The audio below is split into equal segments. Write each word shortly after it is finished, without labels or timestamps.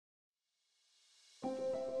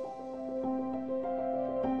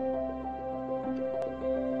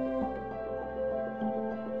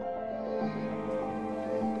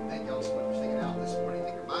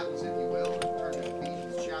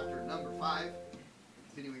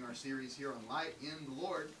Continuing our series here on Light in the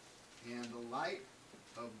Lord and the light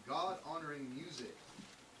of God-honoring music.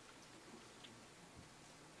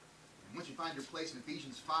 And once you find your place in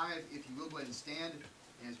Ephesians 5, if you will, go ahead and stand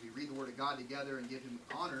as we read the Word of God together and give Him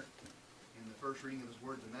honor in the first reading of His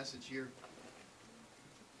Word, the message here.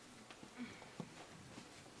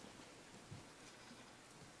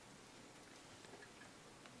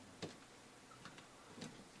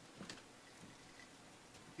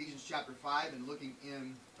 Ephesians chapter 5, and looking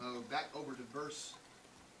in back over to verse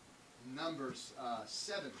Numbers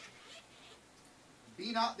 7.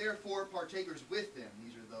 Be not therefore partakers with them.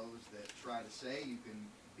 These are those that try to say you can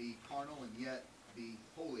be carnal and yet be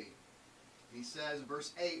holy. And he says,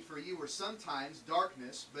 verse 8, For you were sometimes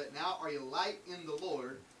darkness, but now are you light in the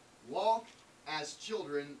Lord. Walk as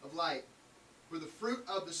children of light. For the fruit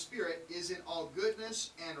of the Spirit is in all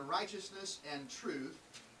goodness and righteousness and truth,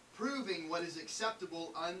 proving what is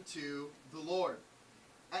acceptable unto the Lord.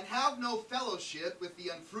 And have no fellowship with the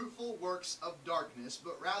unfruitful works of darkness,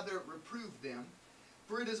 but rather reprove them.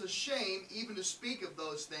 For it is a shame even to speak of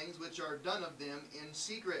those things which are done of them in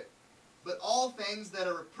secret. But all things that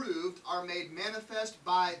are reproved are made manifest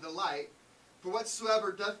by the light. For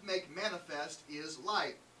whatsoever doth make manifest is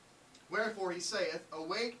light. Wherefore he saith,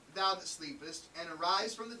 Awake, thou that sleepest, and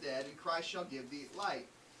arise from the dead, and Christ shall give thee light.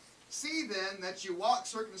 See then that you walk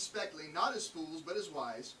circumspectly, not as fools, but as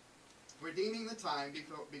wise, redeeming the time,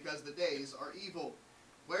 because the days are evil.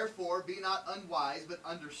 Wherefore be not unwise, but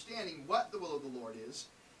understanding what the will of the Lord is.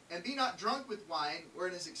 And be not drunk with wine,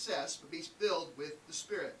 wherein is excess, but be filled with the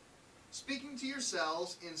Spirit. Speaking to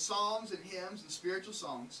yourselves in psalms and hymns and spiritual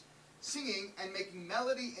songs, singing and making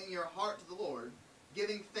melody in your heart to the Lord,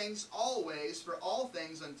 giving thanks always for all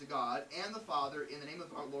things unto God and the Father in the name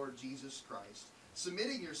of our Lord Jesus Christ,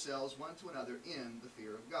 submitting yourselves one to another in the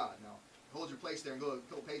fear of God. Now, hold your place there and go a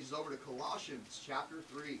couple pages over to Colossians chapter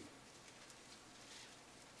 3.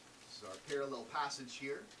 This is our parallel passage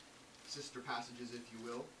here. Sister passages, if you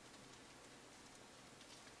will.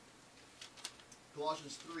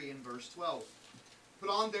 Colossians 3 and verse 12. Put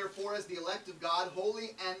on therefore as the elect of God,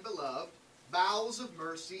 holy and beloved, bowels of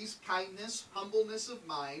mercies, kindness, humbleness of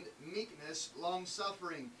mind, meekness,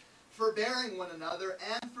 long-suffering, forbearing one another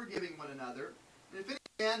and forgiving one another. And if any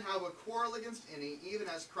man have a quarrel against any, even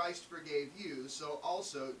as Christ forgave you, so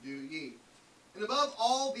also do ye. And above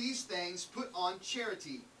all these things put on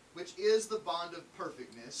charity, which is the bond of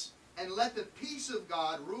perfectness. And let the peace of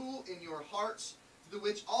God rule in your hearts, to the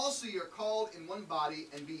which also ye are called in one body,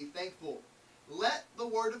 and be thankful. Let the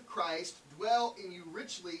word of Christ dwell in you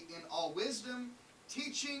richly in all wisdom,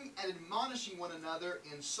 teaching and admonishing one another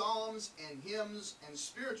in psalms and hymns and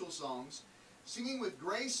spiritual songs, singing with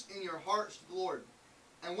grace in your hearts to the Lord.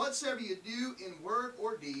 And whatsoever you do in word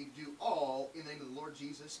or deed, do all in the name of the Lord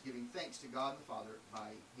Jesus, giving thanks to God the Father by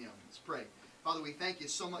Him. Let's pray. Father, we thank you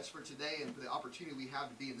so much for today and for the opportunity we have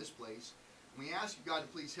to be in this place. And we ask you, God, to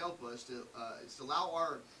please help us to allow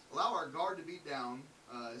our guard to be down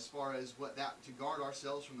as far as to guard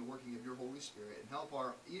ourselves from the working of your Holy Spirit, and help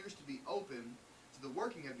our ears to be open to the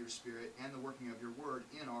working of your Spirit and the working of your Word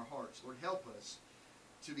in our hearts. Lord, help us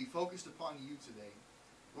to be focused upon you today.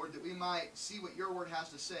 Lord, that we might see what your Word has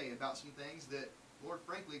to say about some things that, Lord,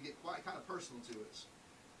 frankly, get quite kind of personal to us.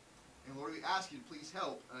 And Lord, we ask you to please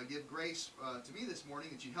help give grace to me this morning,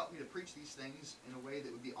 that you help me to preach these things in a way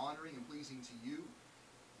that would be honoring and pleasing to you,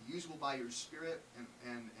 usable by your Spirit,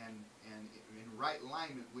 and in right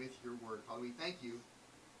alignment with your Word. Father, we thank you.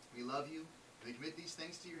 We love you. We commit these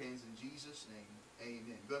things to your hands in Jesus' name.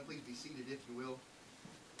 Amen. Go ahead and please be seated, if you will.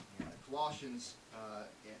 Colossians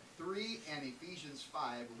 3 and Ephesians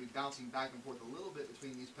 5. We'll be bouncing back and forth a little bit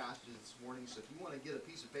between these passages this morning. So if you want to get a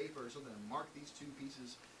piece of paper or something and mark these two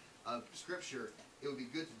pieces of Scripture, it would be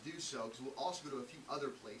good to do so, because we'll also go to a few other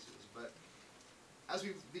places. But as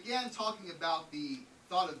we began talking about the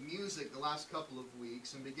thought of music the last couple of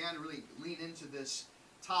weeks, and began to really lean into this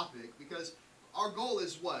topic, because our goal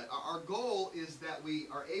is what? Our goal is that we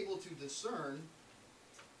are able to discern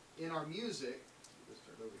in our music, let's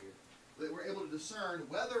turn it over here, that we're able to discern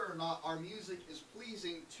whether or not our music is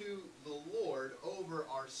pleasing to the Lord over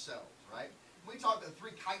ourselves, right? We talked about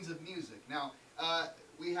three kinds of music. Now,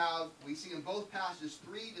 we see in both passages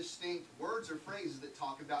three distinct words or phrases that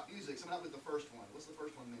talk about music. So I'm out with the first one. What's the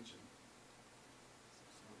first one mentioned?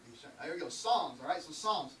 There we go. Psalms. All right. So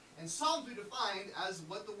Psalms. And Psalms we defined as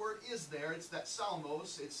what the word is there. It's that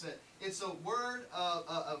psalmos. It's a word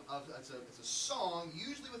it's a song,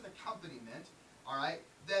 usually with accompaniment. All right,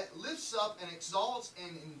 that lifts up and exalts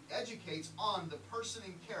and educates on the person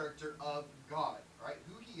and character of God. Right,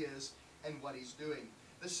 who He is and what He's doing.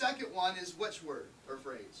 The second one is which word or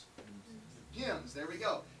phrase? Hymns. There we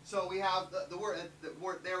go. So we have the word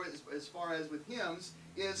there as far as with hymns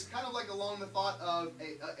is kind of like along the thought of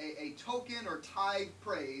a token or tithe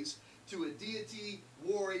praise to a deity,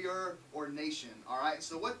 warrior, or nation. All right.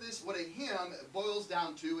 So what a hymn boils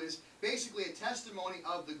down to is basically a testimony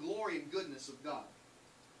of the glory and goodness of God.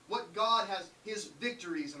 What God has, His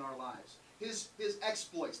victories in our lives, His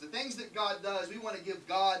exploits, the things that God does. We want to give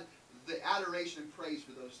God the adoration and praise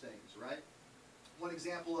for those things. Right. One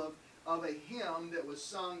example of a hymn that was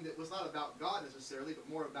sung that was not about God necessarily, but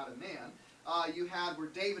more about a man. You had where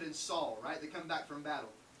David and Saul, right? They come back from battle.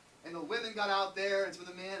 And the women got out there, and some of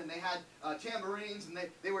the men, and they had tambourines, and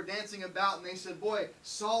they were dancing about, and they said, boy,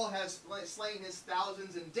 Saul has slain his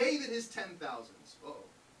thousands, and David his 10,000s. Uh-oh.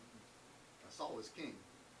 Saul was king.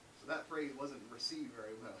 So that phrase wasn't received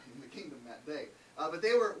very well in the kingdom that day. But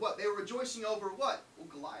they were what? They were rejoicing over what? Well,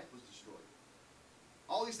 Goliath was destroyed.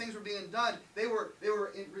 All these things were being done. They were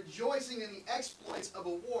rejoicing in the exploits of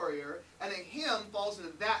a warrior, and a hymn falls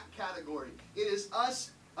into that category. It is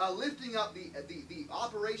us lifting up the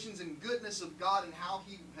operations and goodness of God and how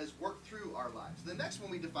He has worked through our lives. The next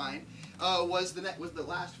one we defined was the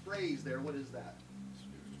last phrase there. What is that?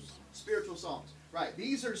 Spiritual songs. Right.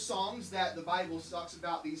 These are songs that the Bible talks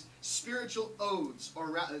about, these spiritual odes,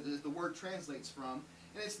 or rather the word translates from.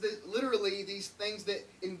 And it's literally these things that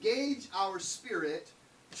engage our spirit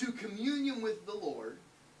to communion with the Lord,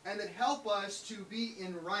 and that help us to be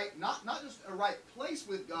in right, not just a right place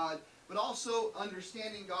with God, but also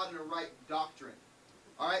understanding God in a right doctrine.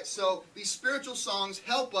 All right, so these spiritual songs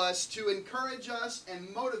help us to encourage us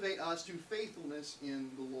and motivate us to faithfulness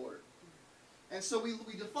in the Lord. And so we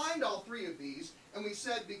defined all three of these, and we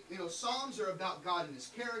said, Psalms are about God and His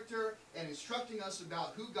character, and instructing us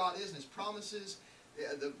about who God is and His promises.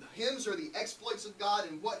 The hymns are the exploits of God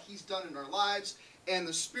and what He's done in our lives. And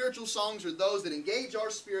the spiritual songs are those that engage our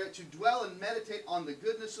spirit to dwell and meditate on the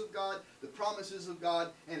goodness of God, the promises of God,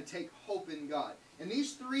 and to take hope in God. And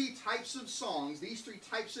these three types of songs, these three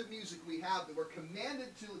types of music we have that we're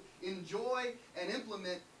commanded to enjoy and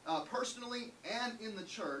implement personally and in the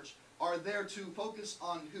church are there to focus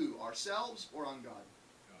on who? Ourselves or on God?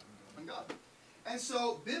 On God. And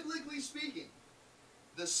so, biblically speaking,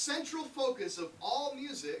 the central focus of all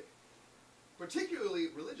music, particularly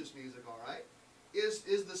religious music, all right, is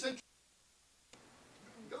the central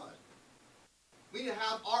God. We need to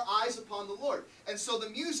have our eyes upon the Lord. And so the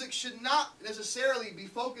music should not necessarily be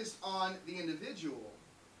focused on the individual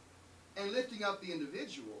and lifting up the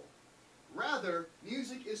individual. Rather,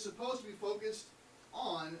 music is supposed to be focused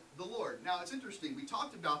on the Lord. Now, it's interesting. We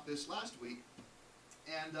talked about this last week,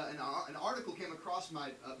 and an article came across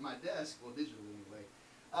my desk, well, digitally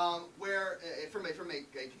anyway, where from a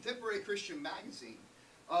contemporary Christian magazine.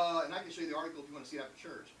 And I can show you the article if you want to see it after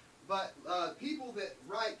church. But people that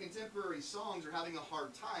write contemporary songs are having a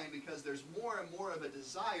hard time because there's more and more of a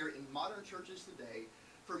desire in modern churches today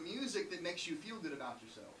for music that makes you feel good about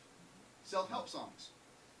yourself. Self-help songs.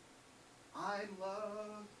 I'm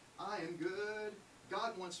loved, I am good,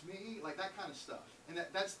 God wants me, like that kind of stuff. And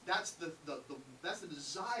that's the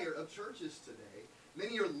desire of churches today.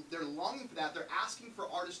 Many they're longing for that. They're asking for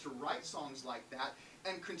artists to write songs like that.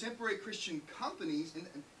 And contemporary Christian companies, and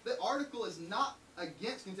the article is not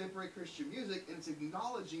against contemporary Christian music, and it's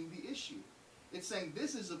acknowledging the issue. It's saying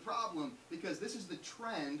this is a problem because this is the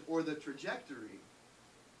trend or the trajectory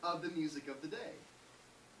of the music of the day.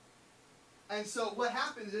 And so what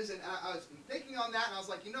happens is, and I was thinking on that, and I was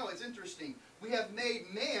like, it's interesting. We have made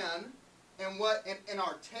man and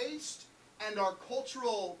our taste and our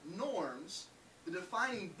cultural norms the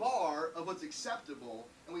defining bar of what's acceptable,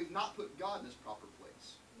 and we've not put God in His proper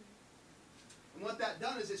place. And what that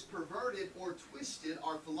done is it's perverted or twisted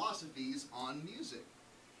our philosophies on music.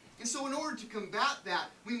 And so in order to combat that,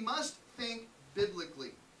 we must think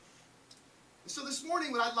biblically. And so this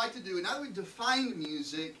morning what I'd like to do, now that we've defined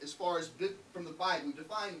music as far as from the Bible, we've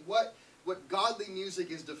defined what godly music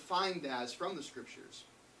is defined as from the Scriptures.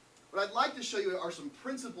 What I'd like to show you are some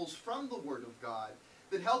principles from the Word of God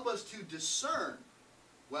that help us to discern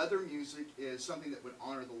whether music is something that would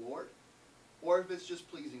honor the Lord or if it's just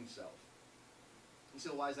pleasing self. And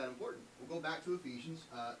so why is that important? We'll go back to Ephesians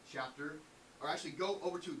go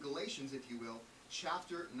over to Galatians, if you will,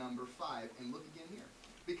 chapter number 5, and look again here.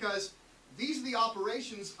 Because these are the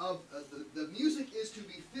operations of, the music is to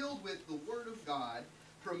be filled with the Word of God,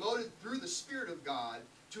 promoted through the Spirit of God,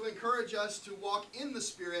 to encourage us to walk in the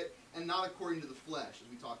Spirit and not according to the flesh,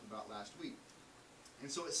 as we talked about last week.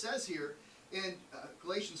 And so it says here in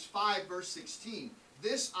Galatians 5, verse 16,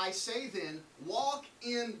 "This I say then, walk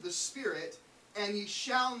in the Spirit, and ye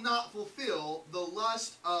shall not fulfill the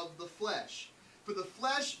lust of the flesh. For the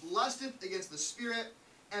flesh lusteth against the Spirit,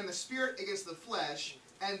 and the Spirit against the flesh,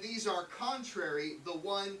 and these are contrary the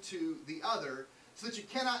one to the other, so that you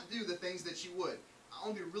cannot do the things that you would. I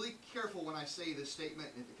want to be really careful when I say this statement,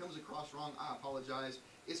 and if it comes across wrong, I apologize.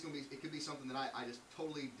 It could be something that I just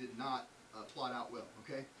totally did not plot out well,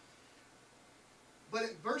 okay? But in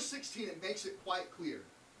verse 16, it makes it quite clear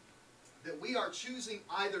that we are choosing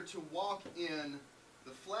either to walk in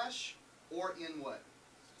the flesh or in what?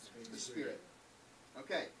 The Spirit.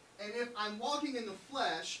 Okay. And if I'm walking in the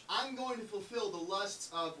flesh, I'm going to fulfill the lusts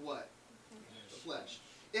of what? The flesh.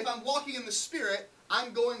 If I'm walking in the Spirit,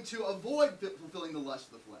 I'm going to avoid fulfilling the lust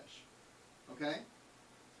of the flesh. Okay?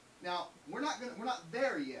 Now, we're not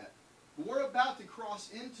there yet. But we're about to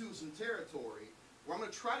cross into some territory where I'm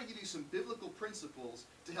going to try to give you some biblical principles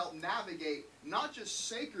to help navigate not just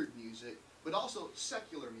sacred music, but also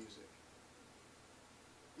secular music.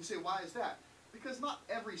 You say, why is that? Because not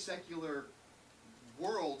every secular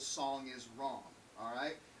world song is wrong. All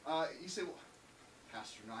right? You say, well,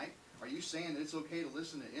 Pastor Knight, are you saying that it's okay to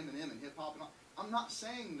listen to Eminem and hip-hop and all? I'm not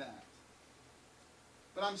saying that.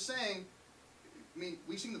 But I'm saying, I mean,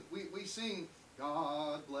 we sing,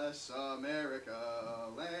 God bless America,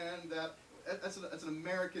 land that. That's an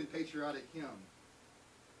American patriotic hymn.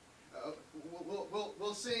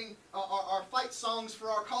 We'll sing our fight songs for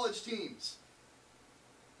our college teams.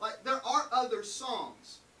 Like, there are other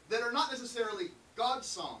songs that are not necessarily God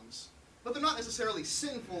songs, but they're not necessarily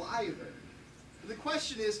sinful either. The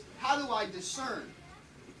question is, how do I discern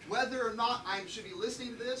whether or not I should be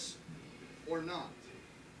listening to this or not?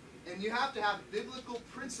 And you have to have biblical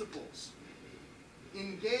principles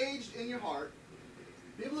engaged in your heart,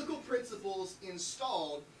 biblical principles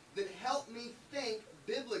installed that help me think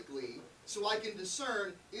biblically so I can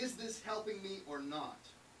discern, is this helping me or not?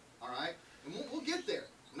 All right? And we'll get there.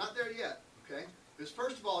 We're not there yet, okay? Because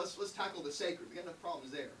first of all, let's tackle the sacred. We got enough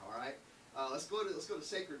problems there, all right? Let's go to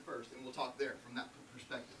sacred first, and we'll talk there from that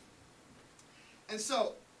perspective. And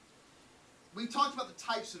so, we talked about the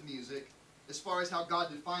types of music as far as how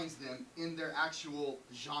God defines them in their actual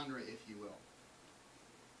genre, if you will.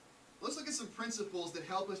 Let's look at some principles that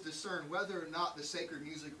help us discern whether or not the sacred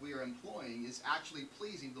music we are employing is actually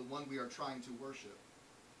pleasing to the one we are trying to worship.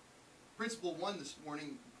 Principle 1 this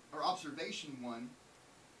morning, or observation 1,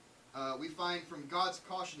 we find from God's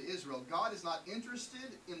caution to Israel, God is not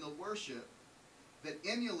interested in the worship that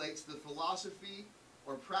emulates the philosophy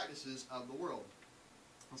or practices of the world.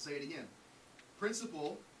 I'll say it again.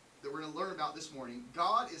 Principle that we're going to learn about this morning,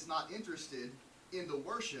 God is not interested in the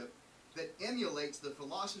worship that emulates the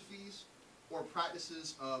philosophies or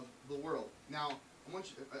practices of the world. Now,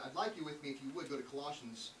 I'd like you with me, if you would, go to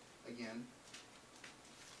Colossians again.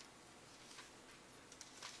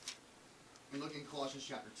 And look in Colossians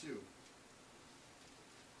chapter 2.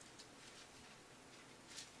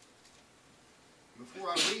 Before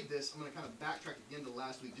I read this, I'm going to kind of backtrack again to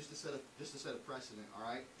last week, just to set a precedent, all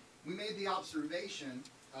right? We made the observation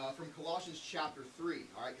from Colossians chapter 3,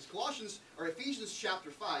 all right? Because Ephesians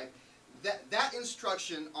chapter 5, that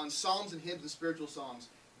instruction on psalms and hymns and spiritual songs,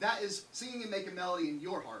 that is singing and making melody in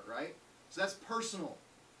your heart, right? So that's personal.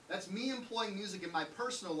 That's me employing music in my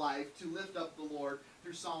personal life to lift up the Lord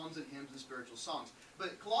through psalms and hymns and spiritual songs.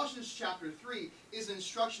 But Colossians chapter 3 is an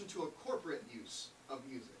instruction to a corporate use of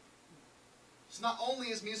music. So not only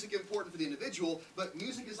is music important for the individual, but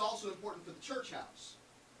music is also important for the church house.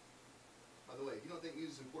 By the way, if you don't think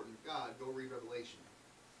music is important for God, go read Revelation.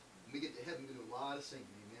 When we get to heaven, we're going to do a lot of singing,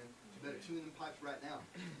 amen? You better tune in the pipes right now.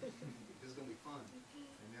 This is going to be fun,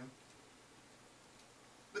 amen?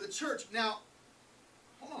 But the church, now,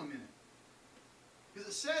 hold on a minute. Because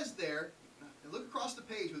it says there, and look across the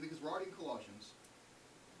page with me because we're already in Colossians.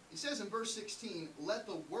 It says in verse 16, let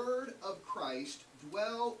the word of Christ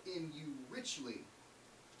dwell in you richly,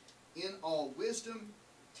 in all wisdom,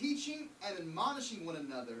 teaching and admonishing one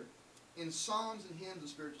another in psalms and hymns and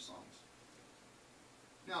spiritual songs.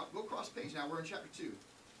 Now, go across the page now. We're in chapter 2.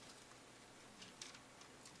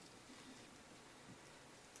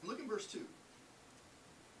 Look in verse 2.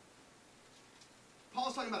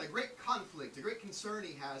 Paul's talking about a great conflict, a great concern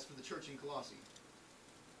he has for the church in Colossae.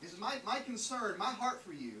 He says, my concern, my heart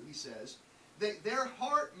for you, he says, that their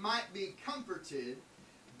heart might be comforted,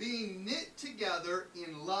 being knit together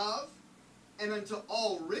in love, and unto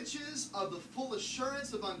all riches of the full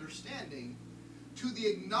assurance of understanding, to the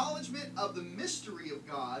acknowledgement of the mystery of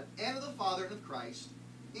God, and of the Father, and of Christ,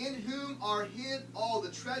 in whom are hid all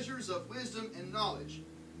the treasures of wisdom and knowledge.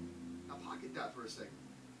 Now pocket that for a second.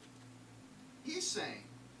 He's saying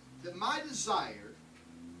that my desire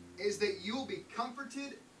is that you'll be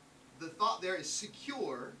comforted the thought there is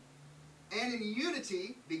secure and in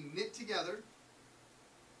unity, being knit together.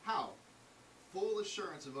 How? Full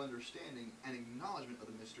assurance of understanding and acknowledgement of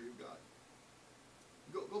the mystery of God.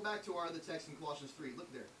 Go back to our other text in Colossians 3.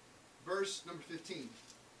 Look there. Verse number 15.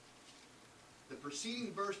 The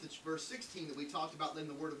preceding verse, verse 16 that we talked about, letting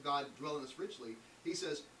the Word of God dwell in us richly. He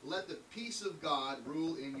says, let the peace of God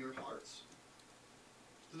rule in your hearts,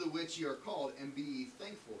 to the which ye are called, and be ye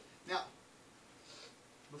thankful. Now,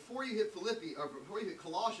 before you hit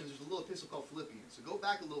Colossians, there's a little epistle called Philippians. So go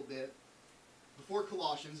back a little bit before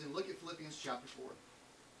Colossians and look at Philippians chapter 4.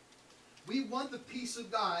 We want the peace of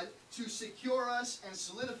God to secure us and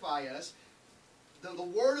solidify us. The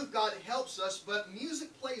Word of God helps us, but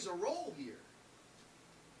music plays a role here.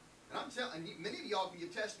 And I'm telling you, many of y'all can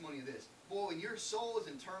give testimony of this. Boy, when your soul is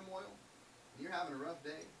in turmoil, and you're having a rough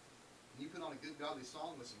day, and you put on a good godly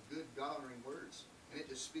song with some good God-honoring words, and it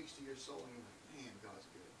just speaks to your soul, and you're like, man, God's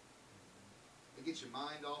good. It gets your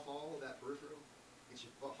mind off all of that peripheral. Gets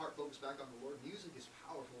your heart focused back on the Lord. Music is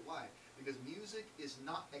powerful. Why? Because music is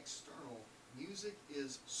not external. Music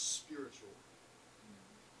is spiritual.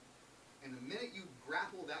 And the minute you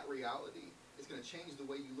grapple that reality, it's going to change the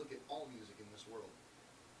way you look at all music in this world.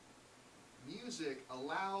 Music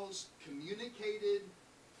allows communicated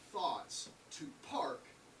thoughts to park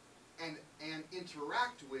and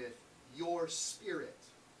interact with your spirit.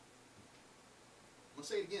 Let's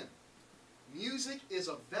say it again. Music is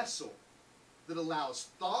a vessel that allows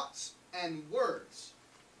thoughts and words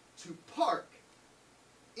to park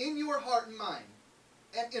in your heart and mind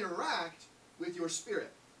and interact with your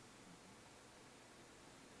spirit.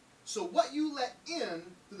 So what you let in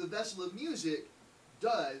through the vessel of music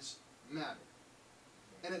does matter.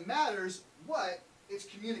 And it matters what it's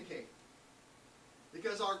communicating.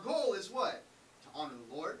 Because our goal is what? To honor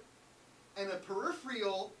the Lord. And a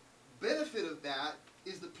peripheral benefit of that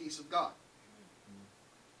is the peace of God.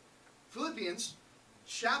 Philippians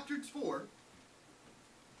chapter 4,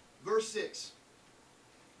 verse 6.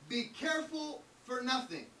 Be careful for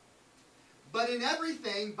nothing, but in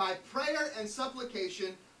everything by prayer and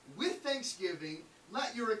supplication with thanksgiving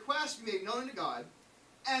let your requests be made known unto God,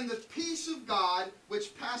 and the peace of God,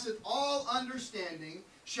 which passeth all understanding,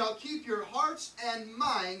 shall keep your hearts and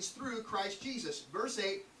minds through Christ Jesus. Verse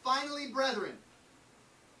 8, finally, brethren,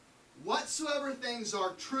 whatsoever things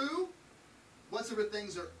are true, whatsoever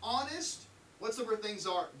things are honest, whatsoever things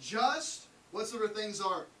are just, whatsoever things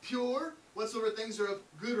are pure, whatsoever things are of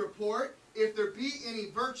good report, if there be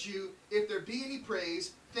any virtue, if there be any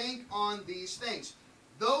praise, think on these things.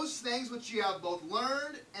 Those things which ye have both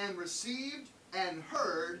learned and received and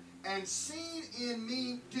heard and seen in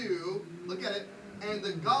me do, look at it, and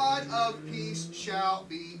the God of peace shall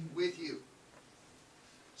be with you.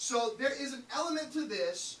 So there is an element to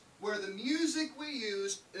this where the music we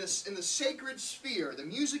use in the sacred sphere, the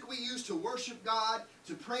music we use to worship God,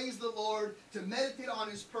 to praise the Lord, to meditate on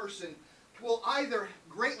His person, will either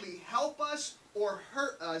greatly help us or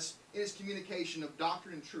hurt us in His communication of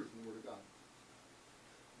doctrine and truth in the Word of God.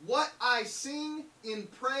 What I sing in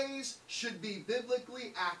praise should be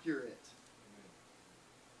biblically accurate.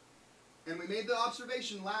 And we made the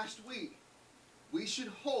observation last week. We should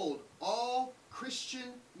hold all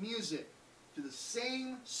Christian music to the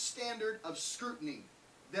same standard of scrutiny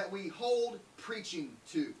that we hold preaching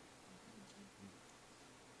to.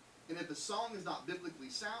 And if the song is not biblically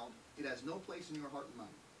sound, it has no place in your heart and mind.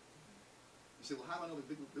 You say, well, how do I know it's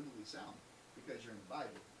biblically sound? Because you're in the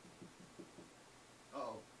Bible.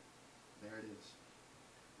 Uh-oh. There it is.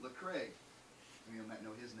 Lecrae. You might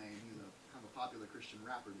know his name. He's a kind of a popular Christian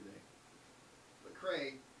rapper today.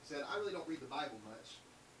 Lecrae said, I really don't read the Bible much.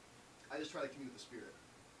 I just try to commune with the Spirit.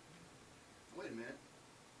 Wait a minute.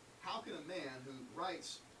 How can a man who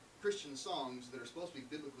writes Christian songs that are supposed to be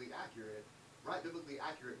biblically accurate write biblically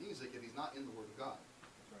accurate music if he's not in the Word of God?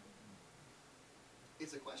 That's right.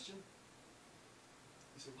 It's a question.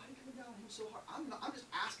 You say, why are you coming down on him so hard? I'm just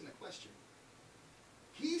asking a question.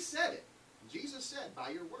 He said it. Jesus said, by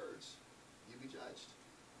your words, you be judged.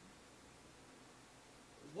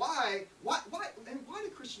 Why do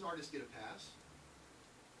Christian artists get a pass?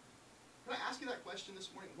 Can I ask you that question this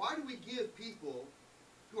morning? Why do we give people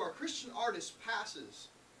who are Christian artists passes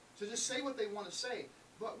to just say what they want to say,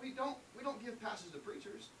 but we don't give passes to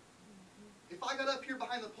preachers? If I got up here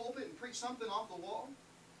behind the pulpit and preached something off the wall,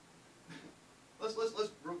 let's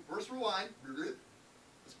rewind.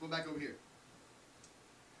 Let's go back over here.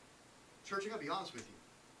 Church, I'm going to be honest with you.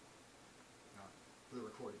 For the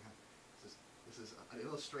recording, this is an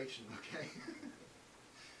illustration, okay?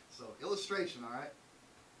 So, illustration, all right?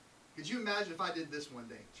 Could you imagine if I did this one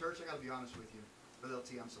day? Church, I got to be honest with you. Brother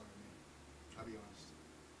LT, I'm sorry, man. I'll be honest.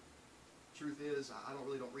 truth is, I don't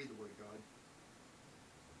read the Word of God.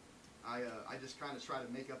 I just kind of try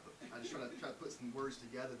to make up. I just try to put some words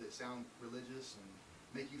together that sound religious and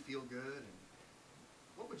make you feel good. And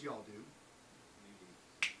what would y'all do?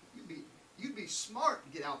 You'd be smart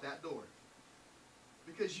to get out that door,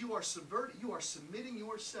 because you are submitting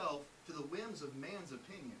yourself to the whims of man's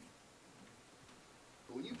opinion.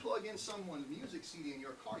 But when you plug in someone's music CD in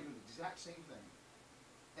your car, you're doing the exact same thing.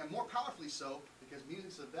 And more powerfully so, because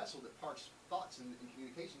music's a vessel that parks thoughts and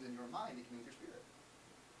communications in your mind and communes your spirit.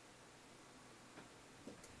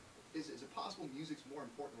 Is it possible music's more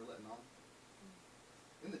important than we're letting on?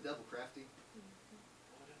 Isn't the devil crafty?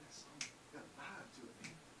 Oh, doesn't that song got a vibe to it,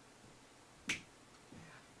 man?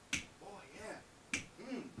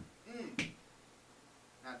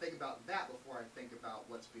 Now I think about that before I think about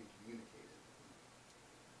what's being communicated.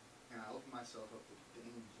 And I open myself up to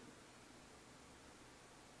danger.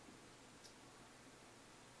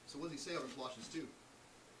 So what does he say over in Colossians 2?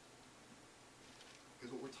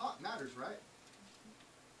 Because what we're taught matters, right?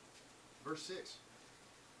 Verse 6.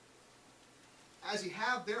 As ye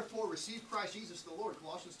have therefore received Christ Jesus the Lord,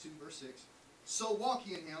 Colossians 2, verse 6, so walk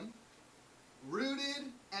ye in him,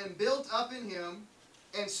 rooted and built up in him,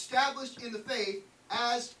 and established in the faith,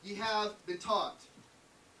 as ye have been taught,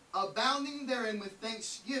 abounding therein with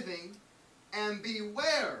thanksgiving, and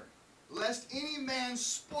beware lest any man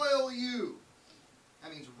spoil you.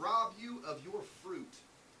 That means rob you of your fruit,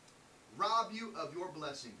 rob you of your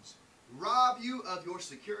blessings, rob you of your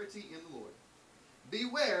security in the Lord.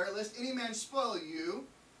 Beware lest any man spoil you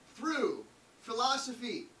through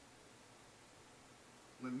philosophy.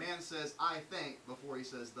 When man says, I think, before he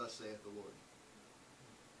says, thus saith the Lord.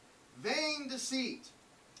 Vain deceit.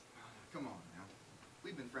 Come on now.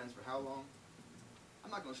 We've been friends for how long? I'm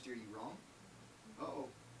not going to steer you wrong. Uh-oh.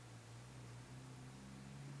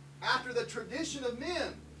 After the tradition of men.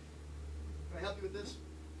 Can I help you with this?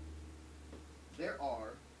 There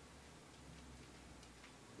are...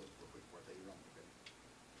 Look real quick before I tell you wrong. Okay.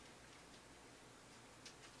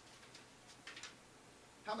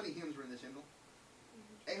 How many hymns were in this hymnal?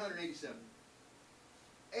 887.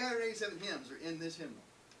 887 hymns are in this hymnal.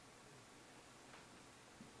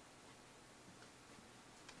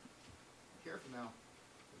 Careful now.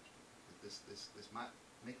 This might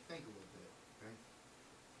make you think a little bit. Okay?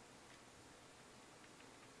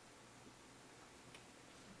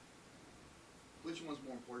 Which one's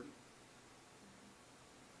more important?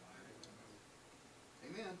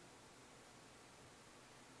 Amen.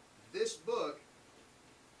 This book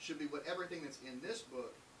should be what everything that's in this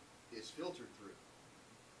book is filtered through.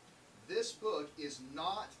 This book is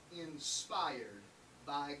not inspired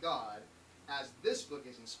by God as this book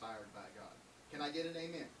is inspired by God. Can I get an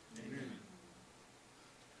amen? Amen.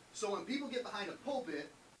 So when people get behind a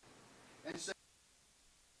pulpit and say,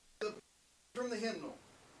 from the hymnal,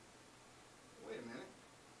 wait a minute,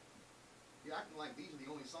 you're acting like these are the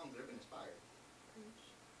only songs that have been inspired.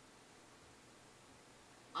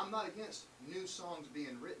 I'm not against new songs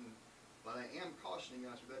being written, but I am cautioning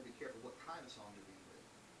us, we better be careful what kind of songs are being written.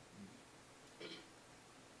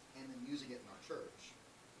 And then using it in our church.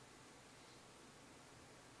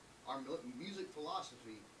 Our music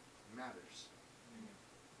philosophy matters.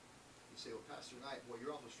 You say, well, Pastor Knight, well,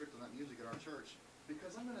 you're awful strict on that music in our church.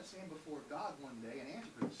 Because I'm going to stand before God one day and answer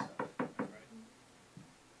for this stuff. Right.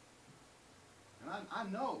 And I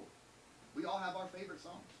know we all have our favorite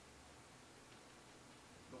songs.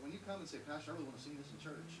 But when you come and say, Pastor, I really want to sing this in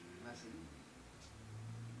church, and I say, I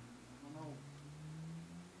don't know,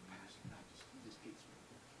 Pastor, he just hates me.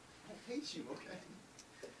 I don't hate you, okay?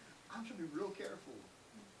 I'm trying to be real careful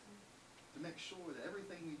to make sure that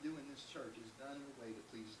everything we do in this church is done in a way that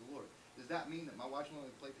pleases the Lord. Does that mean that my wife won't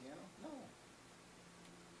play piano? No.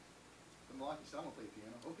 The Milwaukee said, I'm going to play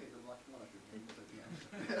piano. Okay, the Milwaukee one up here, you can play piano.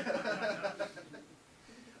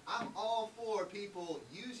 I'm all for people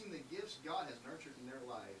using the gifts God has nurtured in their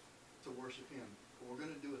life to worship Him, but we're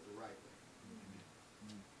going to do it the right way.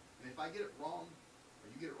 And if I get it wrong, or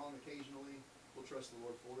you get it wrong occasionally, we'll trust the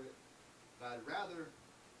Lord for it. But I'd rather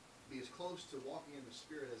be as close to walking in the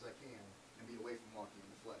Spirit as I can and be away from walking in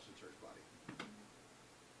the flesh, the church body.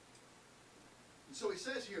 And so he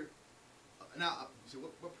says here, now, so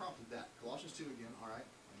what prompted that? Colossians 2 again, all right?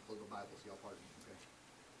 I'm going to close the Bible, so y'all pardon me, okay?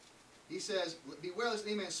 He says, beware lest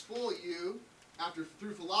any man spoil you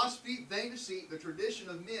through philosophy, vain deceit, the tradition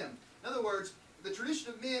of men. In other words, the tradition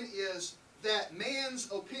of men is that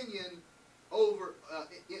man's opinion over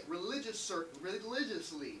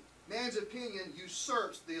religiously, man's opinion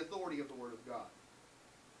usurps the authority of the Word of God.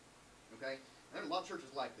 Okay? And there's a lot of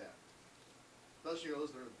churches like that. Especially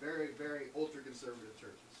those that are very, very ultra-conservative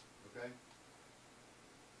churches. Okay?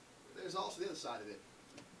 there's also the other side of it.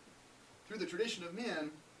 Through the tradition of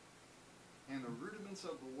men and the rudiments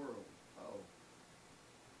of the world. Oh.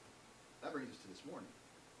 That brings us to this morning.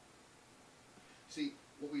 See,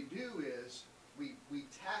 what we do is we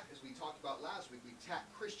tack, as we talked about last week, we tack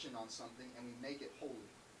Christian on something and we make it holy.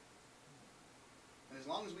 And as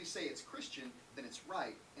long as we say it's Christian, then it's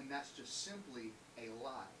right, and that's just simply a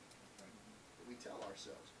lie that we tell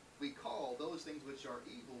ourselves. We call those things which are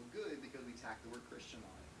evil good because we tack the word Christian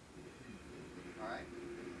on it. All right?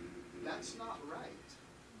 That's not right.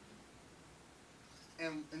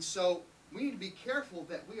 And so we need to be careful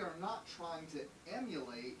that we are not trying to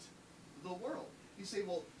emulate the world. You say,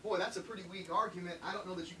 well, boy, that's a pretty weak argument. I don't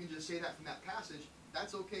know that you can just say that from that passage.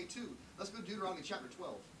 That's okay, too. Let's go to Deuteronomy chapter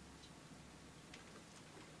 12.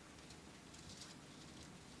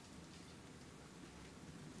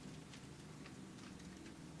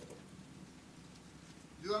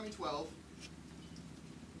 Deuteronomy 12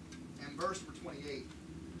 and verse number 28.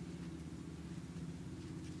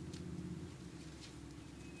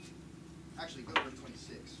 Actually, go to verse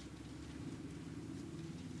 26.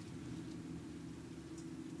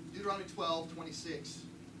 Deuteronomy 12, 26. This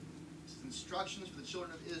is instructions for the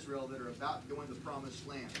children of Israel that are about to go into the promised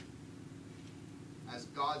land as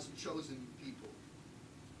God's chosen people.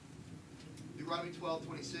 Deuteronomy 12,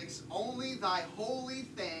 26. Only thy holy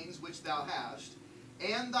things which thou hast,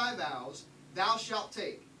 and thy vows, thou shalt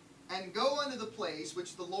take, and go unto the place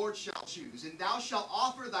which the Lord shall choose. And thou shalt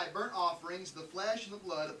offer thy burnt offerings, the flesh and the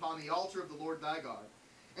blood, upon the altar of the Lord thy God.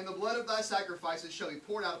 And the blood of thy sacrifices shall be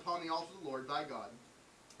poured out upon the altar of the Lord thy God.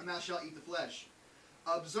 And thou shalt eat the flesh.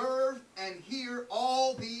 Observe and hear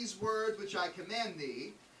all these words which I command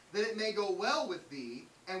thee, that it may go well with thee,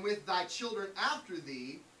 and with thy children after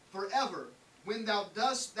thee, forever, when thou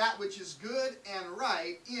dost that which is good and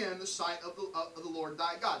right in the sight of the Lord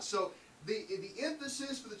thy God. So the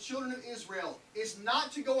emphasis for the children of Israel is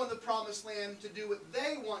not to go in the promised land to do what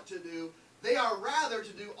they want to do. They are rather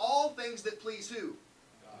to do all things that please who?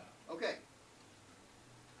 God. Okay.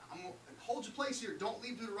 Hold your place here. Don't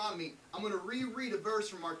leave Deuteronomy. I'm going to reread a verse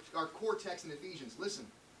from our core text in Ephesians. Listen.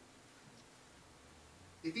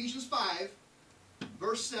 Ephesians 5,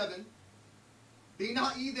 verse 7. Be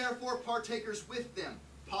not ye therefore partakers with them.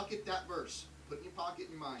 Pocket that verse. Put it in your pocket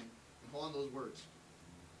in your mind. And hold on those words.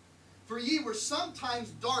 For ye were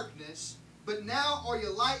sometimes darkness, but now are ye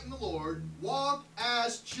light in the Lord. Walk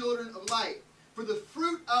as children of light. For the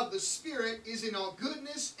fruit of the Spirit is in all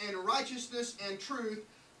goodness and righteousness and truth,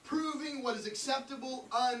 proving what is acceptable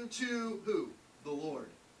unto who? The Lord.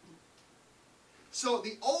 So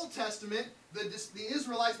the Old Testament, the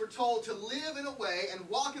Israelites were told to live in a way and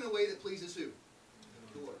walk in a way that pleases who?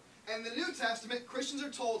 The Lord. And the New Testament, Christians are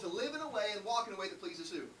told to live in a way and walk in a way that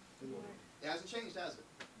pleases who? The Lord. It hasn't changed, has it?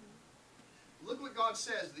 Look what God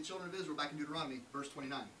says to the children of Israel back in Deuteronomy, verse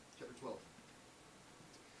 29, chapter 12.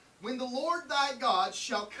 When the Lord thy God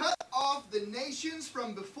shall cut off the nations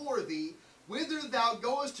from before thee, whither thou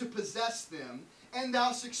goest to possess them, and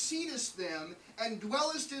thou succeedest them, and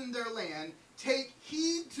dwellest in their land, take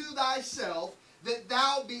heed to thyself, that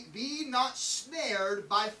thou be not snared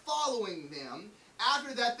by following them,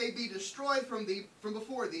 after that they be destroyed from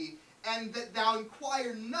before thee, and that thou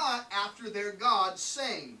inquire not after their gods,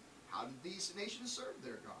 saying, how did these nations serve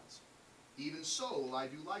their gods? Even so will I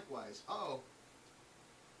do likewise. Oh,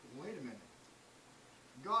 wait a minute.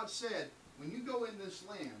 God said, when you go in this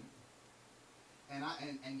land, and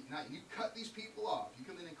you cut these people off, you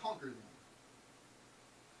come in and conquer them,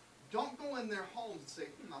 don't go in their homes and say,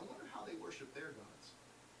 I wonder how they worship their gods,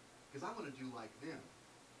 because I want to do like them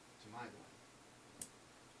to my God.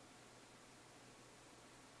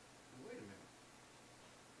 Wait a minute.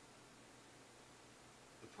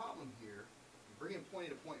 The problem here, bringing point A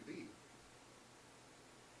to point B,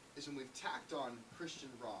 is when we've tacked on Christian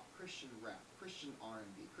rock, Christian rap, Christian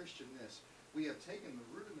R&B, Christian this, we have taken the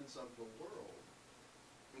rudiments of the world,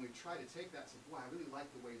 and we've tried to take that and say, boy, I really like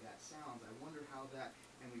the way that sounds. I wonder how that,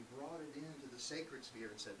 and we brought it into the sacred sphere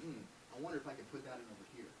and said, I wonder if I can put that in over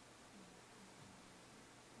here.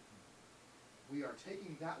 We are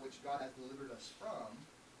taking that which God has delivered us from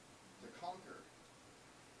to conquer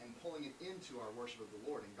and pulling it into our worship of the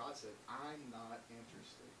Lord. And God said, I'm not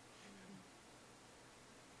interested.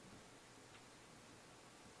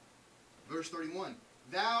 Verse 31,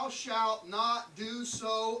 thou shalt not do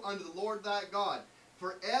so unto the Lord thy God.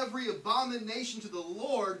 For every abomination to the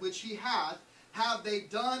Lord which he hath, have they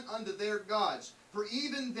done unto their gods. For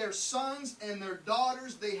even their sons and their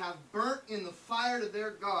daughters they have burnt in the fire to their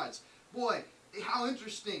gods. Boy, how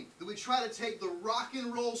interesting that we try to take the rock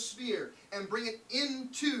and roll sphere and bring it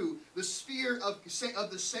into the sphere of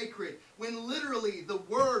the sacred, when literally the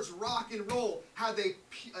words rock and roll have an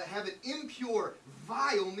impure,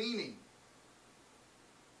 vile meaning.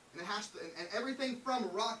 And it has to, and everything from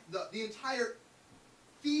rock, the entire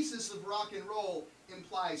thesis of rock and roll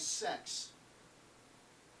implies sex.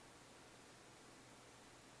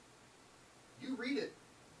 You read it.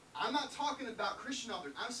 I'm not talking about Christian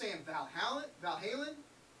authors. I'm saying Valhalla,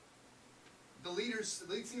 the lead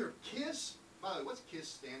singer of Kiss. By the way, what's Kiss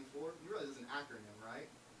stand for? You realize it's an acronym, right?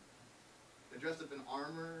 They're dressed up in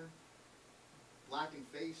armor, blackened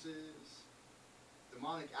faces,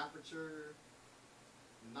 demonic aperture,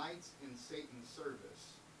 knights in Satan's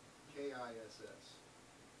service, KISS.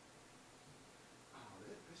 Oh,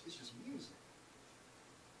 it's just music.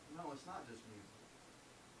 No, it's not just music.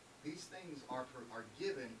 These things are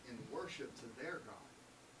given in worship to their God,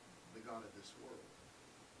 the God of this world.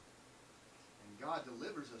 And God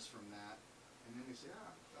delivers us from that, and then we say,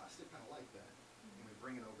 I still kind of like that. And we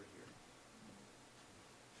bring it over here.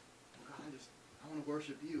 Well, God, I want to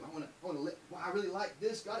worship you. I really like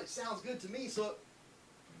this. God, it sounds good to me. So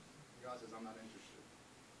God says, I'm not interested.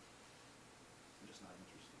 I'm just not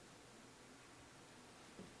interested.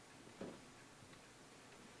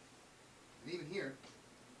 And even here,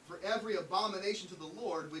 for every abomination to the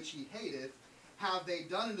Lord which he hateth, have they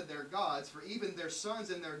done unto their gods, for even their sons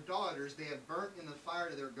and their daughters they have burnt in the fire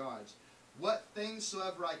to their gods. What things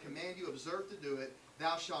soever I command you, observe to do it.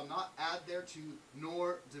 Thou shalt not add thereto,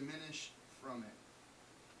 nor diminish from it.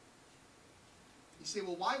 You say,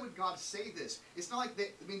 well, why would God say this? It's not like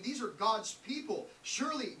these are God's people.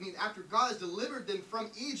 Surely, after God has delivered them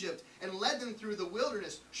from Egypt and led them through the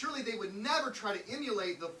wilderness, surely they would never try to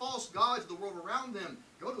emulate the false gods of the world around them.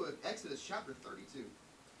 Go to Exodus chapter 32.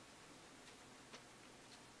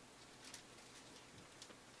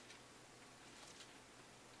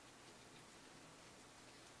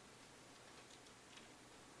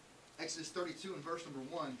 Exodus 32 and verse number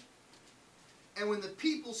 1. And when the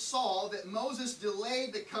people saw that Moses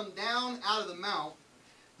delayed to come down out of the mount,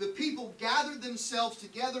 the people gathered themselves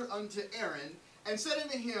together unto Aaron, and said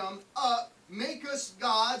unto him, Up, make us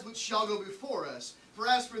gods which shall go before us. For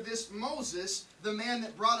as for this Moses, the man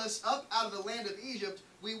that brought us up out of the land of Egypt,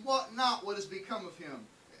 we wot not what has become of him.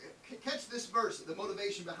 Catch this verse, the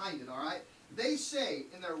motivation behind it, all right? They say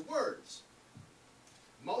in their words,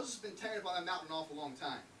 Moses has been tearing up on that mountain an awful long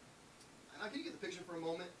time. Now, can you get the picture for a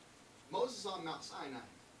moment? Moses is on Mount Sinai.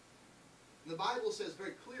 And the Bible says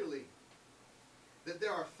very clearly that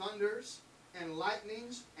there are thunders and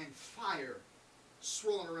lightnings and fire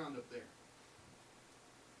swirling around up there.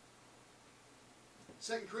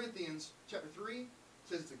 2 Corinthians chapter 3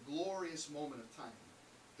 says it's a glorious moment of time.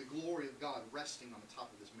 The glory of God resting on the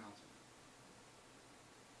top of this mountain.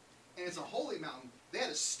 And it's a holy mountain. They had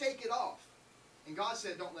to stake it off. And God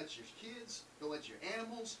said, don't let your kids, don't let your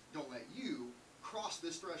animals, don't let you cross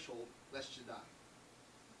this threshold lest you die.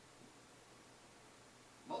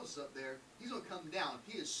 Moses up there, he's going to come down.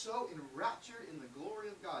 He is so enraptured in the glory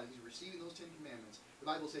of God. He's receiving those 10 commandments. The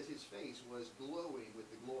Bible says his face was glowing with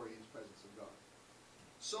the glory and his presence of God.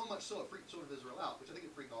 So much so, it freaked the children of Israel out, which I think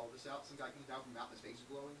it freaked all of us out. Some guy comes down from the mountain, his face is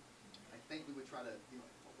glowing. I think we would try to,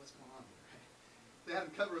 oh, what's going on here? They had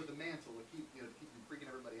him covered with the mantle to keep him freaking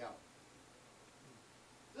everybody out.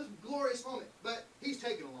 This glorious moment, but he's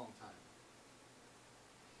taken a long time.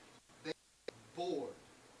 They were bored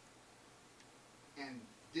and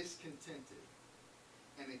discontented.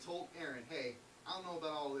 And they told Aaron, hey, I don't know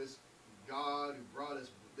about all this God who brought us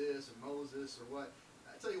this and Moses or what.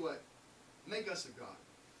 I tell you what, make us a God.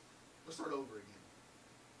 Let's start over again.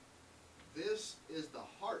 This is the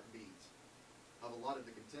heartbeat of a lot of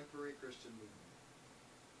the contemporary Christian movement.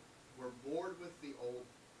 We're bored with the old.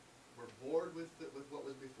 We're bored with what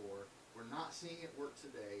was before. We're not seeing it work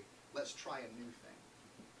today. Let's try a new thing.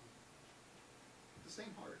 The same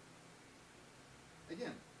heart.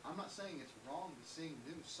 Again, I'm not saying it's wrong to sing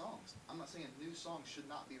new songs. I'm not saying new songs should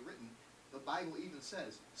not be written. The Bible even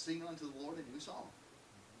says, sing unto the Lord a new song.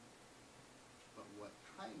 But what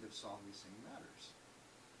kind of song we sing matters.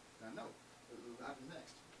 Now, note, what happens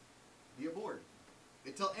next? Be aboard.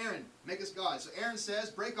 They tell Aaron, make us gods. So Aaron says,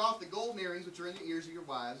 break off the golden earrings which are in the ears of your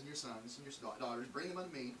wives and your sons and your daughters. Bring them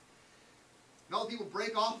unto me. And all the people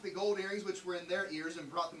break off the gold earrings which were in their ears and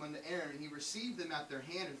brought them unto Aaron. And he received them at their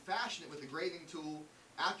hand and fashioned it with a graving tool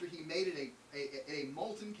after he made it a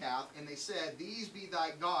molten calf. And they said, these be thy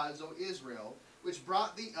gods, O Israel, which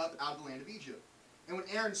brought thee up out of the land of Egypt. And when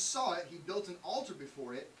Aaron saw it, he built an altar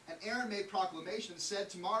before it. And Aaron made proclamation and said,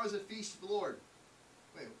 tomorrow is a feast of the Lord.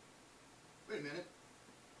 Wait a minute.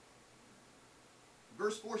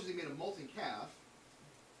 verse 4 says he made a molten calf.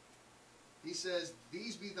 He says,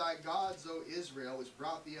 these be thy gods, O Israel, which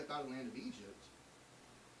brought thee up out of the land of Egypt.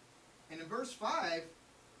 And in verse 5,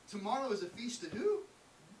 tomorrow is a feast to who?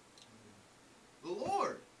 The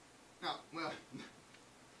Lord. Now, well,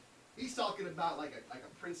 he's talking about like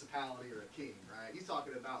a principality or a king, right? He's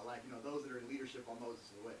talking about like, you know, those that are in leadership on Moses'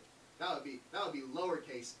 way. That would be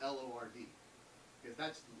lowercase L-O-R-D. Because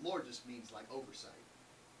that's, Lord just means like oversight.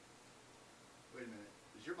 Wait a minute.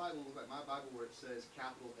 Does your Bible look like my Bible where it says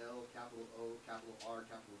capital L, capital O, capital R,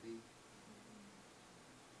 capital D?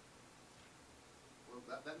 Well,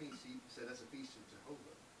 that means he said that's a feast of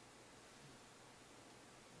Jehovah.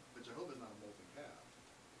 But Jehovah's not a molten calf.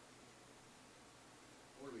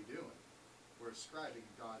 What are we doing? We're ascribing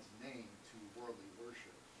God's name to worldly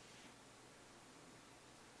worship.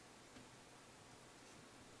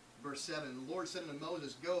 Verse 7, the Lord said unto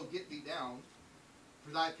Moses, go, get thee down,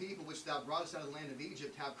 for thy people which thou broughtest out of the land of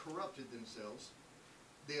Egypt have corrupted themselves.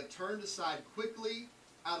 They have turned aside quickly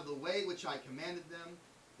out of the way which I commanded them.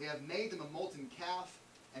 They have made them a molten calf,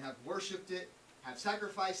 and have worshipped it, have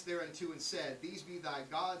sacrificed thereunto, and said, these be thy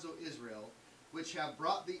gods, O Israel, which have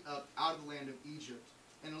brought thee up out of the land of Egypt.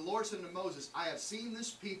 And the Lord said unto Moses, I have seen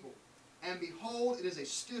this people, and behold, it is a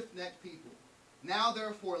stiff-necked people. Now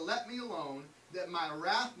therefore let me alone, that my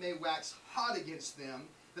wrath may wax hot against them,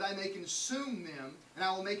 that I may consume them, and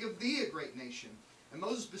I will make of thee a great nation. And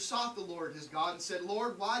Moses besought the Lord his God, and said,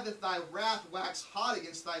 Lord, why doth thy wrath wax hot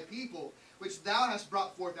against thy people, which thou hast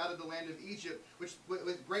brought forth out of the land of Egypt, which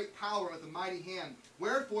with great power and with a mighty hand?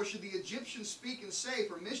 Wherefore should the Egyptians speak and say,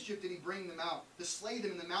 for mischief did he bring them out, to slay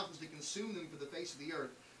them in the mountains, to consume them for the face of the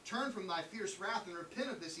earth? Turn from thy fierce wrath, and repent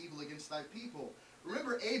of this evil against thy people.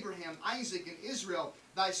 Remember Abraham, Isaac, and Israel,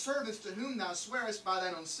 thy servants, to whom thou swearest by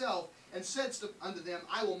thine own self, and saidst unto them,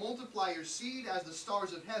 I will multiply your seed as the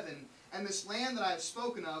stars of heaven, and this land that I have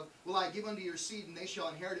spoken of will I give unto your seed, and they shall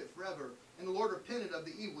inherit it forever. And the Lord repented of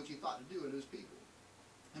the evil which he thought to do unto his people.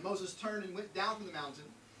 And Moses turned and went down from the mountain,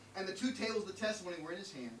 and the 2 tables of the testimony were in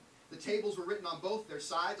his hand. The tables were written on both their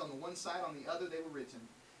sides, on the one side, on the other they were written.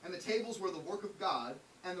 And the tables were the work of God,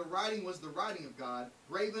 and the writing was the writing of God,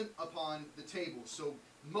 graven upon the tables. So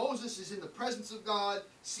Moses is in the presence of God,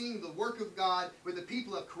 seeing the work of God, where the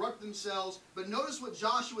people have corrupted themselves. But notice what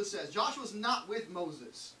Joshua says. Joshua's not with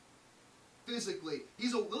Moses physically.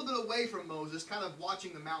 He's a little bit away from Moses, kind of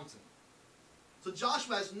watching the mountain. So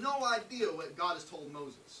Joshua has no idea what God has told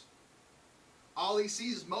Moses. All he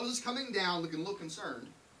sees is Moses coming down, looking a little concerned,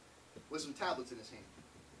 with some tablets in his hand.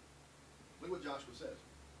 Look what Joshua says.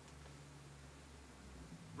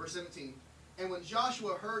 Verse 17, and when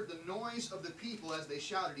Joshua heard the noise of the people as they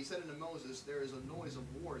shouted, he said unto Moses, there is a noise of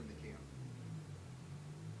war in the camp.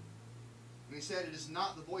 And he said, it is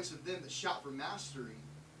not the voice of them that shout for mastery,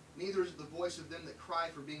 neither is it the voice of them that cry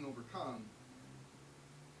for being overcome,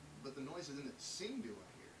 but the noise of them that sing do I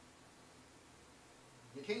hear.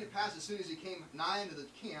 And it came to pass, as soon as he came nigh unto the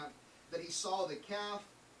camp, that he saw the calf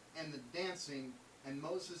and the dancing, and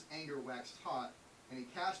Moses' anger waxed hot, and he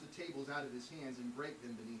cast the tables out of his hands and brake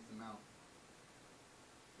them beneath the mount.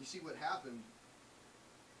 You see, what happened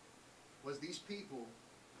was these people,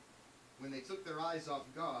 when they took their eyes off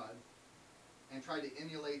God and tried to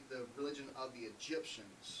emulate the religion of the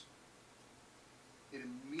Egyptians, it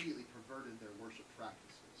immediately perverted their worship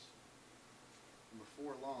practices. And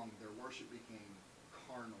before long, their worship became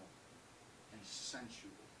carnal and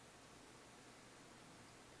sensual.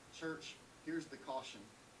 Church, here's the caution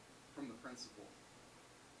from the principle.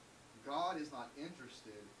 God is not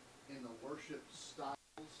interested in the worship styles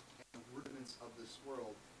and rudiments of this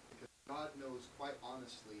world, because God knows quite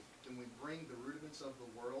honestly that when we bring the rudiments of the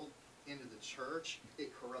world into the church, it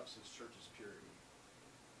corrupts his church's purity.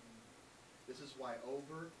 This is why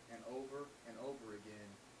over and over and over again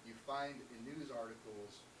you find in news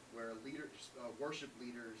articles where worship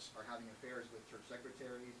leaders are having affairs with church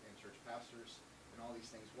secretaries and church pastors and all these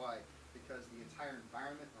things. Why? Because the entire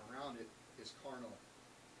environment around it is carnal.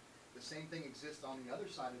 The same thing exists on the other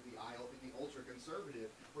side of the aisle in the ultra-conservative,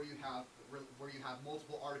 where you have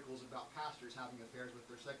multiple articles about pastors having affairs with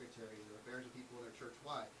their secretaries or affairs with people in their church.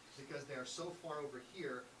 Why? Because they are so far over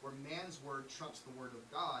here where man's word trumps the word of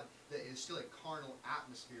God that it is still a carnal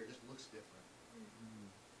atmosphere. It just looks different.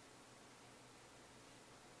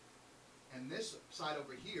 And this side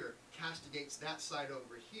over here castigates that side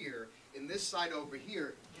over here, and this side over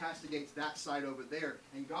here castigates that side over there.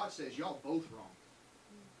 And God says, y'all both wrong.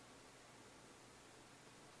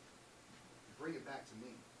 Bring it back to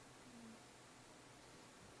me.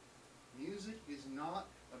 Music is not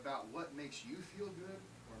about what makes you feel good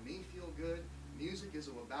or me feel good. Music is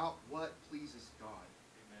about what pleases God.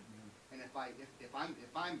 Amen. And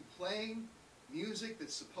if I'm playing music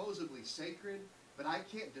that's supposedly sacred, but I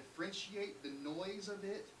can't differentiate the noise of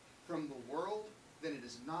it from the world, then it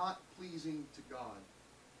is not pleasing to God.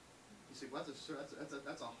 You say, well,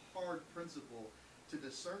 that's a hard principle to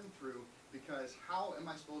discern through, because how am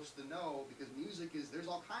I supposed to know? Because there's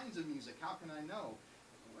all kinds of music. How can I know?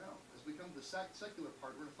 Well, as we come to the secular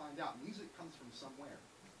part, we're going to find out. Music comes from somewhere.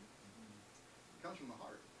 It comes from the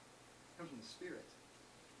heart. It comes from the spirit.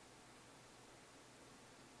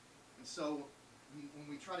 And so, when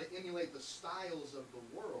we try to emulate the styles of the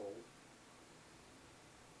world,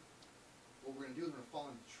 what we're going to do is we're going to fall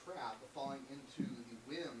into the trap of falling into the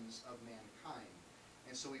whims of mankind.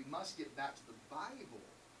 And so we must get back to the Bible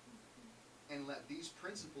and let these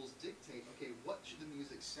principles dictate, okay, what should the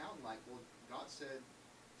music sound like? Well, God said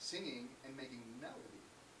singing and making melody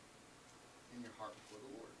in your heart before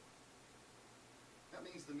the Lord. That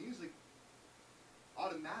means the music,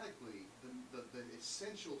 automatically, the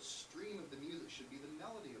essential stream of the music should be the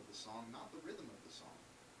melody of the song, not the rhythm of the song.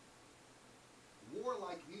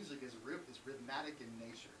 Warlike music is rhythmatic in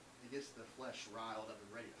nature. It gets the flesh riled up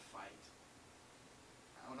and ready to fight.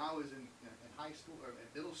 When I was in high school, or in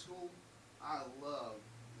middle school, I loved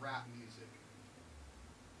rap music.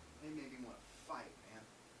 It made me want to fight, man.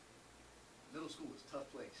 Middle school was a tough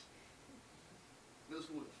place. Middle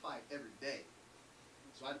school was a fight every day.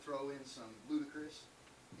 So I'd throw in some Ludacris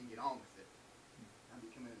and get on with it. I'd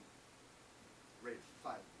be coming ready to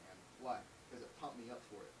fight, man. Why? Because it pumped me up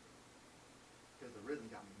for it. Because the rhythm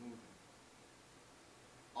got me moving.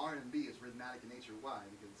 R&B is rhythmatic in nature. Why?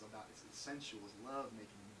 Because it's sensual, it's love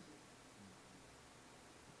making music.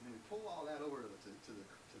 And then we pull all that over to the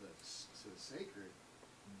sacred.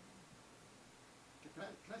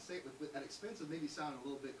 Can I say it at expense of maybe sounding a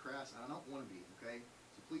little bit crass? I don't want to be, okay?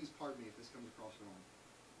 So please pardon me if this comes across wrong.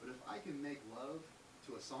 But if I can make love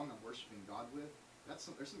to a song I'm worshiping God with, there's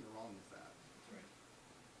something wrong with that. That's right.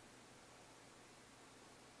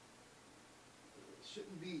 It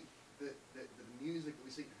shouldn't be that the music that we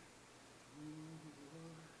sing,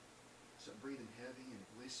 start breathing heavy and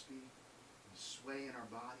wispy and sway in our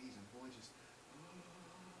bodies, and boy, just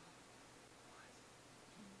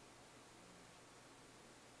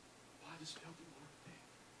I just felt the Lord today.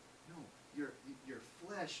 No, your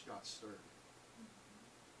flesh got stirred.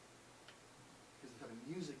 Because the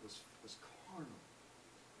music was carnal.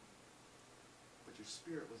 But your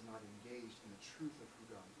spirit was not engaged in the truth of who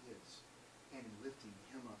God is and in lifting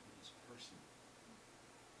Him up in His person.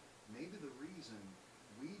 Maybe the reason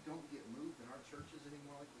we don't get moved in our churches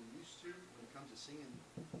anymore like we used to when it comes to singing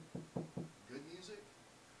good music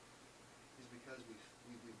is because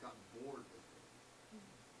we've gotten bored with it.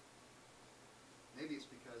 Maybe it's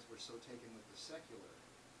because we're so taken with the secular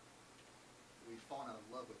that we've fallen out of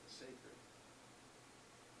love with the sacred.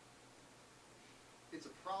 It's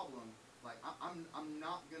a problem. Like, I'm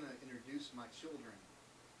not going to introduce my children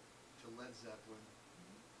to Led Zeppelin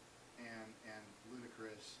and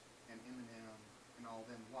Ludacris and Eminem and all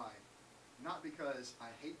them. Why? Not because I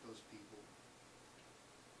hate those people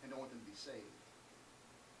and don't want them to be saved.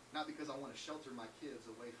 Not because I want to shelter my kids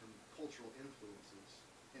away from cultural influences,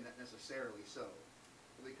 and that necessarily so,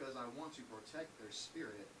 but because I want to protect their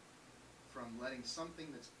spirit from letting something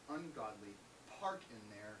that's ungodly park in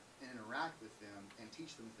there and interact with them and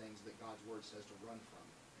teach them things that God's Word says to run from.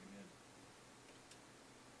 Amen.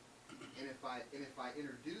 And if I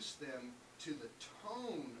introduce them to the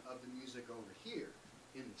tone of the music over here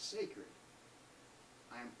in the sacred,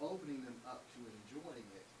 I am opening them up to enjoying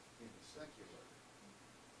it in the secular.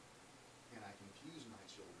 And I confuse my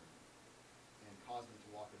children and cause them to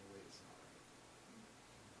walk in a way that's not right.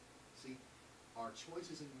 See, our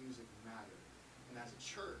choices in music matter. And as a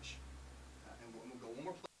church, and we'll go one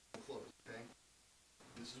more place and we'll close, okay?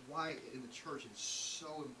 This is why in the church it's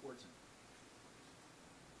so important.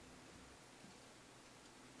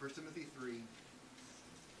 1 Timothy 3,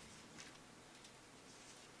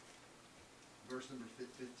 verse number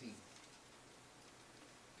 15.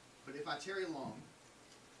 But if I tarry long,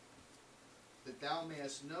 that thou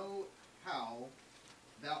mayest know how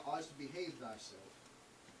thou oughtest to behave thyself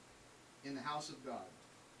in the house of God.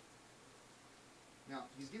 Now,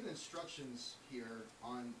 he's given instructions here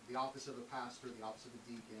on the office of a pastor, the office of a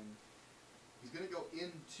deacon. He's going to go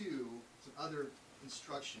into some other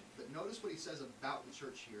instruction. But notice what he says about the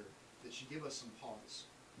church here that should give us some pause.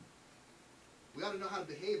 We ought to know how to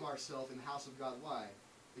behave ourselves in the house of God. Why?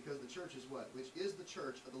 Because the church is what? Which is the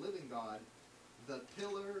church of the living God, the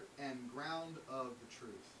pillar and ground of the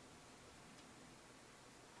truth.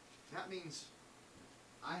 That means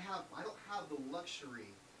I don't have the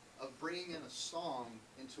luxury of bringing in a song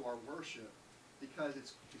into our worship because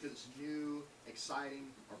it's new, exciting,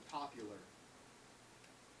 or popular.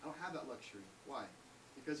 I don't have that luxury. Why?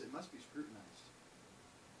 Because it must be scrutinized.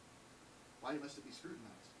 Why must it be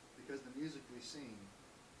scrutinized? Because the music we sing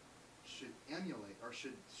should emulate or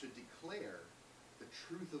should declare the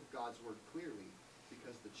truth of God's word clearly,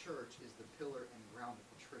 because the church is the pillar and ground of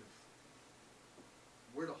the truth.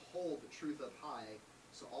 We're to hold the truth up high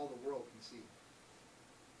so all the world can see.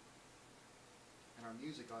 And our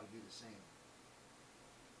music ought to do the same.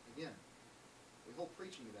 Again, we hold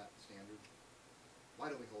preaching to that standard. Why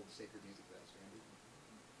don't we hold sacred music to that standard?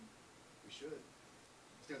 We should.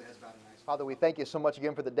 Father, we thank you so much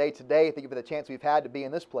again for the day today. Thank you for the chance we've had to be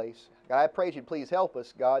in this place. God, I pray you'd please help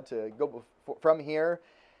us, God, to go from here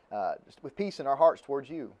just with peace in our hearts towards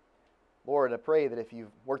you. Lord, I pray that if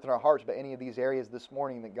you've worked in our hearts about any of these areas this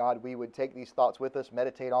morning, that God, we would take these thoughts with us,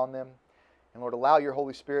 meditate on them, and Lord, allow your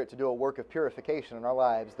Holy Spirit to do a work of purification in our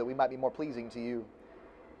lives, that we might be more pleasing to you.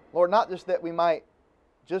 Lord, not just that we might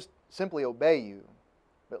just simply obey you,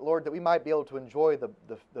 but Lord, that we might be able to enjoy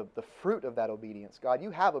the fruit of that obedience. God,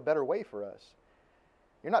 you have a better way for us.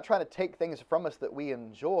 You're not trying to take things from us that we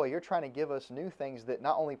enjoy. You're trying to give us new things that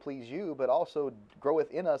not only please you, but also grow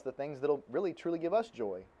within us the things that will really, truly give us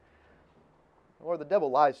joy. Lord, the devil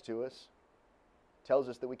lies to us. Tells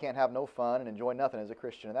us that we can't have no fun and enjoy nothing as a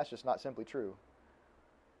Christian, and that's just not simply true.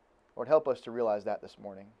 Lord, help us to realize that this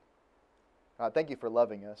morning. God, thank you for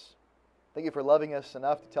loving us. Thank you for loving us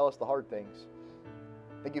enough to tell us the hard things.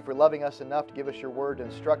 Thank you for loving us enough to give us your word to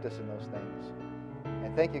instruct us in those things.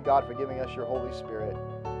 And thank you, God, for giving us your Holy Spirit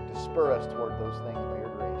to spur us toward those things by your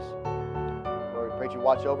grace. Lord, we pray that you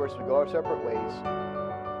watch over us as we go our separate ways.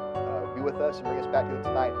 Be with us and bring us back to you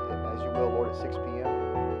tonight, as you will, Lord, at 6 p.m.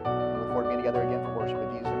 We look forward to being together again for worship.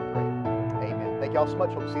 In Jesus' name we pray. Amen. Thank you all so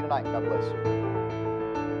much. Hope to see you tonight. God bless.